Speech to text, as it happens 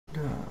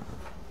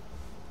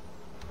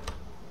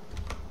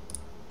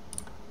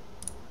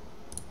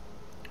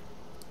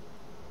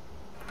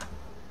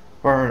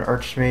or an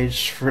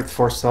Archmage for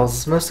 4 spells.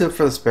 It's mostly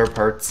for the spare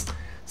parts.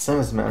 Same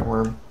as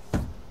Manworm.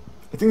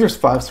 I think there's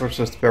 5 sorts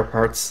of spare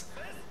parts.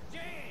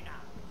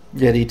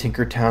 Yeti,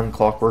 Tinkertown,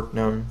 Clockwork,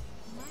 Gnome.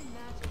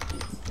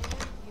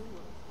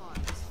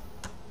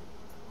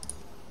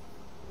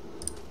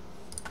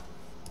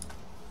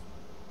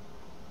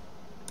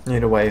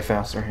 Need a way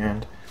faster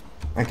hand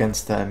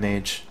against the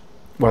mage,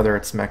 whether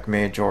it's Mech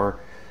Mage or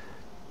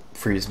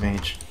Freeze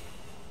Mage.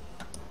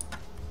 I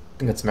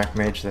think it's Mech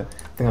Mage. I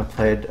think I've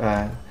played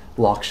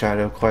Lock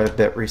Shadow quite a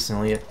bit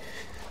recently.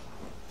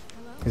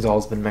 He's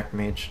always been Mech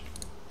Mage.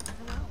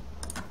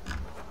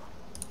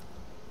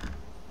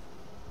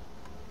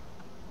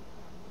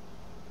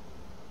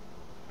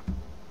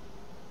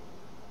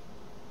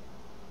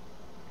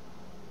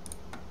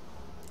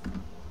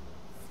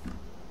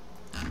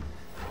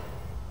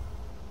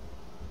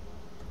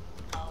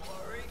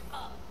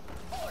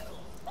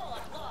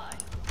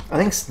 I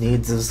think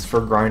Sneeds is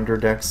for grinder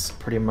decks,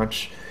 pretty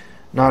much.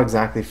 Not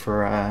exactly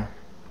for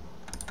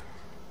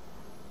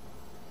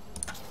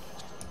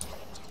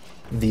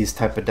these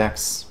type of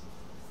decks.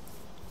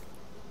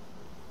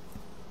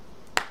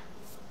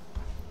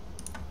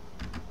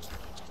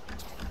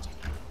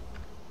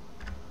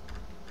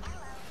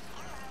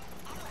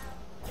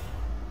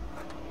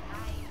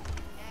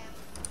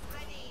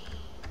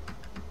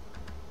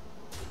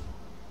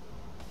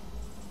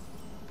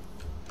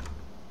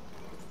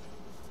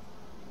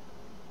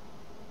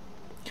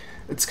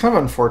 It's kind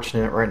of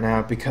unfortunate right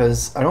now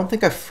because I don't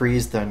think I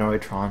freeze the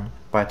Noitron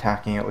by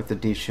attacking it with the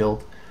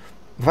D-Shield.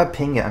 If I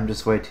ping it, I'm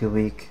just way too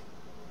weak.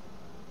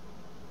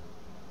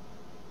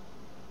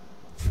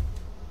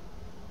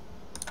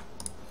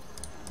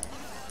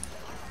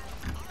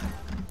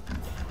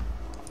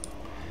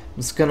 I'm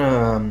just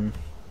gonna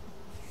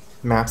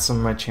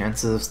maximum my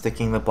chances of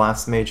sticking the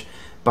Blast Mage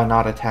by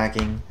not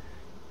attacking,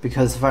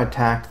 because if I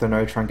attack, the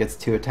Noitron gets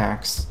 2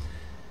 attacks.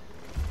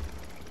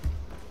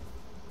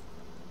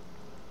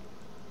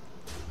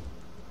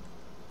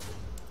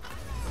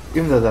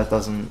 Even though that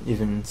doesn't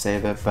even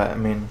save it, but I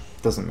mean,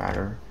 it doesn't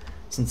matter.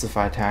 Since if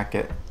I attack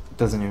it, it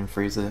doesn't even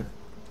freeze it.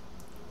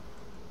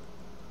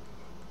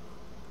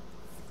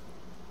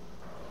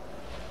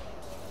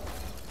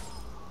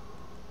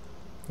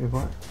 Wait,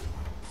 what?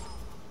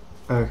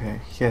 Okay,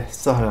 yeah,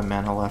 still had a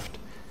mana left.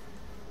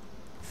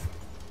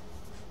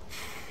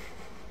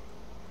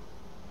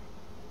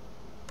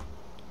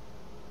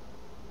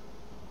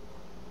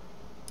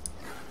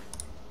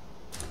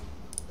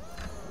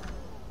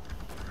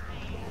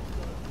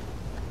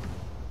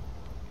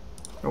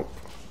 Oh.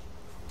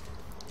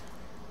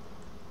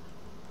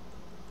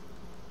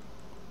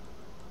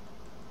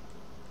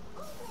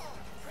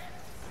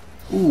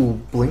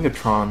 Ooh,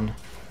 Blingatron.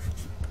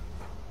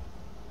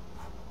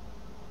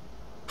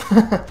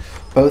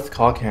 Both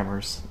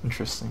Coghammers.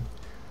 Interesting.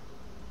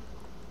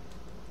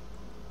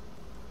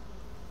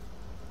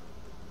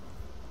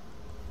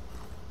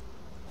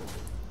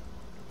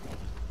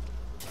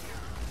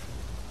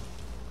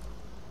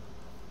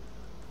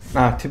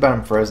 Ah, too bad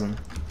I'm frozen.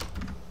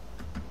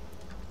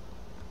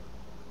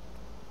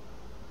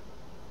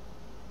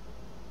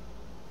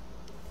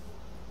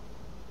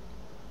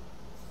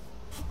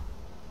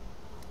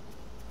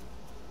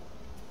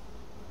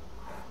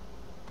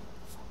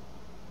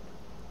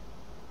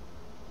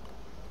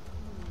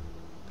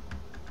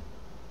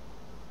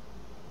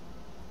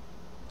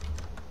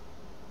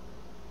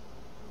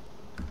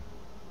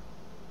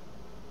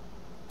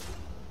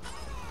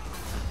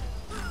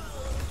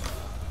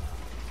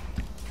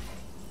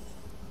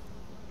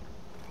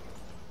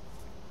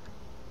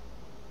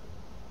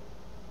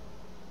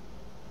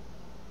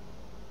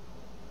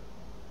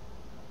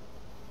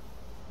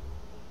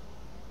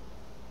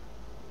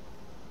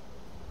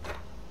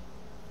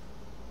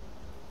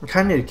 I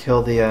kind of need to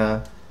kill the,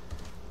 I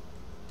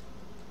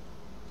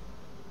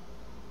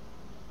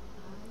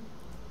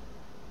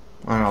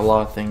don't know, a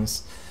lot of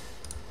things.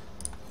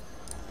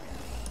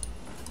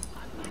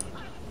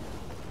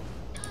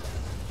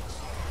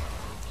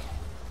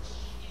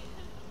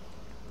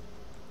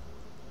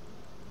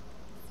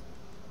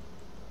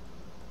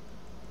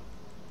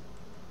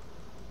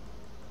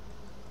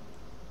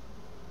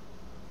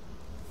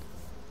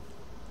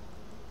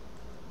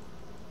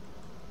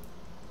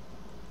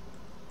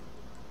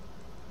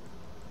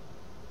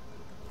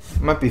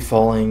 Might be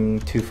falling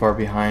too far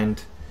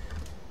behind.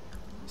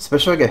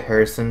 Especially like a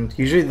Harrison.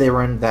 Usually they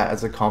run that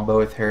as a combo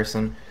with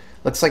Harrison.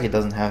 Looks like he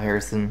doesn't have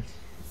Harrison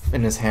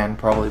in his hand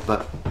probably,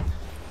 but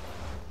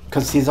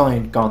because he's only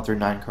gone through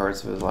 9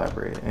 cards of his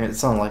library. And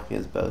it's not like he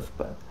has both,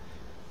 but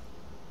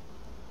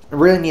I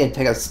really need to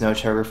take out Snow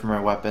Choker for my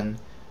weapon.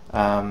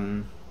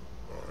 I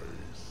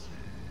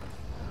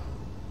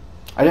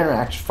didn't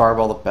actually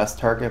fireball the best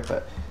target,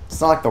 but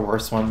it's not like the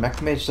worst one.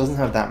 Mech Mage doesn't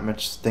have that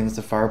much things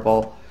to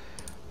fireball.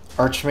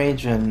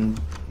 Archmage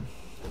and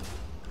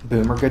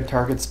Boom are good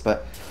targets,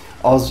 but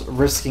I was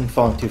risking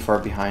falling too far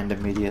behind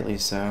immediately,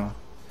 so...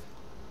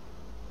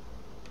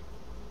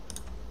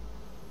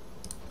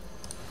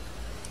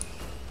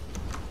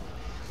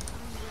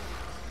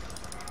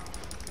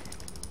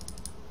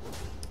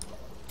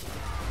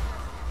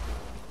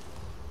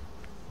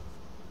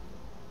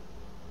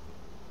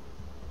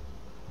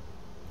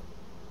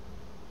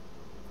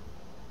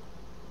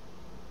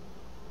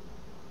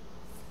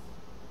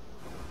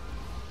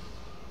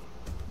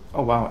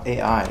 Oh wow,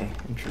 AI.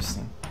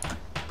 Interesting.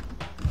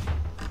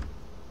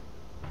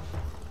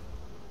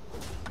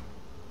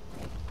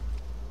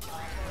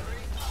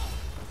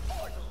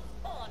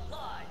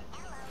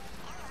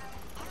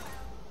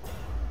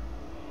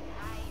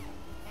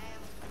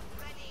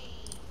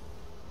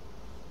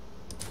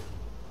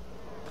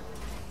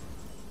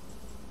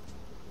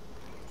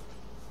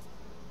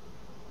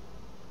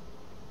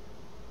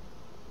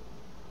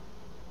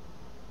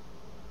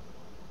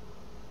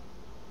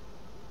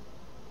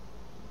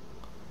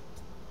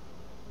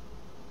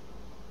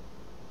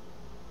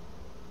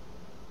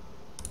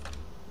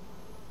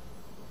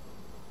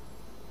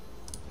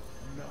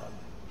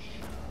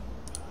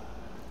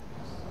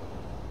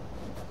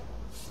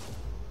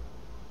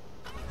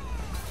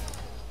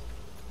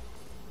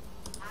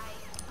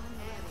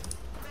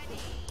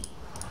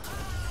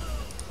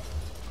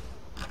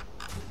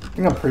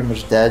 I think I'm pretty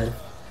much dead.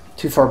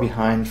 Too far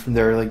behind from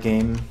the early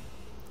game.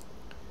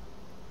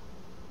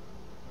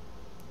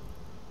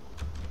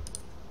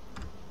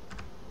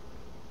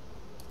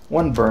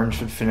 One burn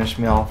should finish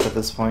me off at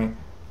this point.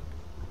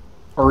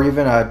 Or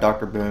even a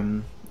Dr.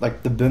 Boom.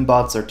 Like, the Boom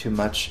bots are too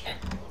much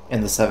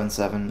in the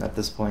 7-7 at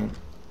this point.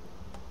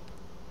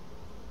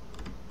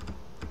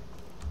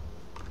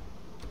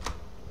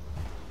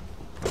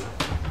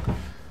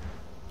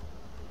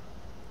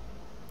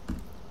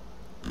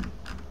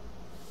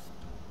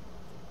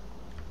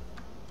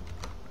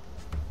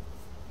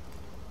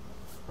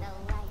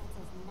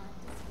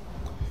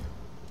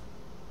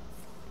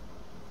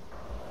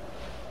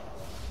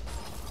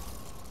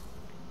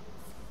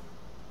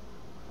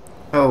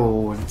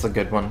 Oh, it's a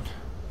good one.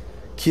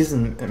 Keys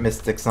and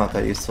Mystic's not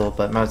that useful,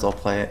 but might as well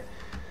play it.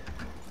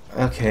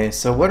 Okay,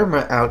 so what are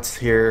my outs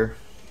here?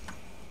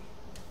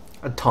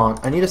 A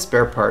taunt. I need a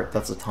spare part.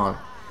 That's a taunt.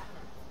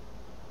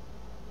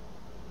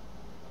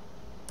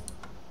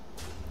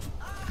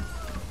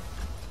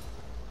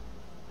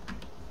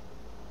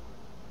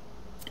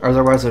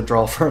 Otherwise, I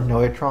draw for a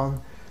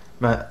Noitron.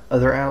 My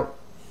other out.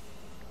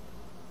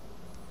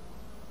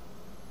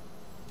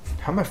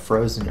 How am I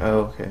frozen?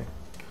 Oh, okay.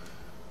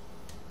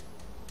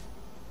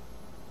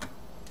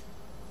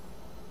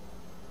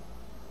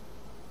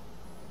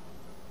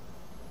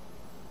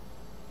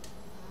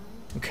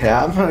 Okay,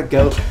 I'm gonna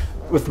go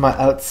with my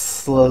outs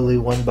slowly,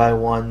 one by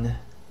one.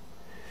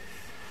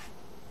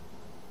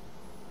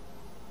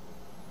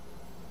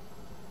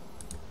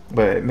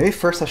 Wait, maybe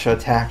first I should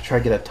attack, try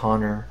to get a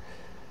taunter.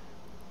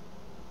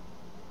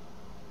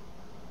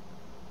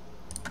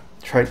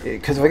 Try,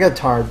 because if I get a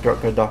taunter, go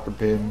to Dr.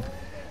 Boom.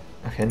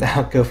 Okay,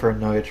 now go for a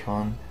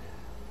Noitron.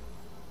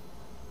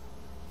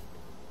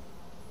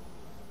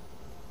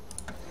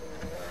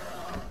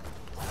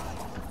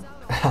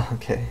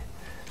 Okay,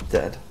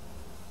 dead.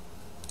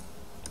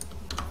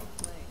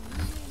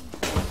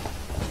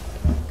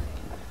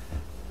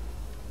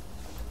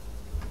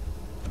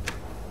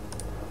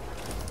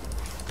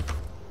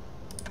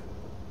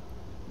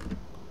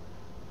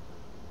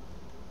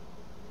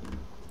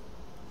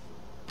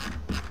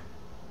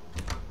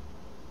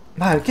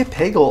 Man, I get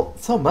Pagel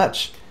so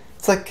much.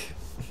 It's like,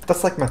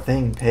 that's like my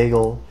thing,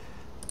 Pagel.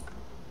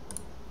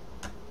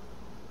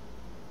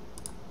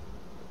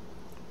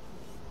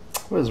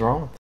 What is wrong with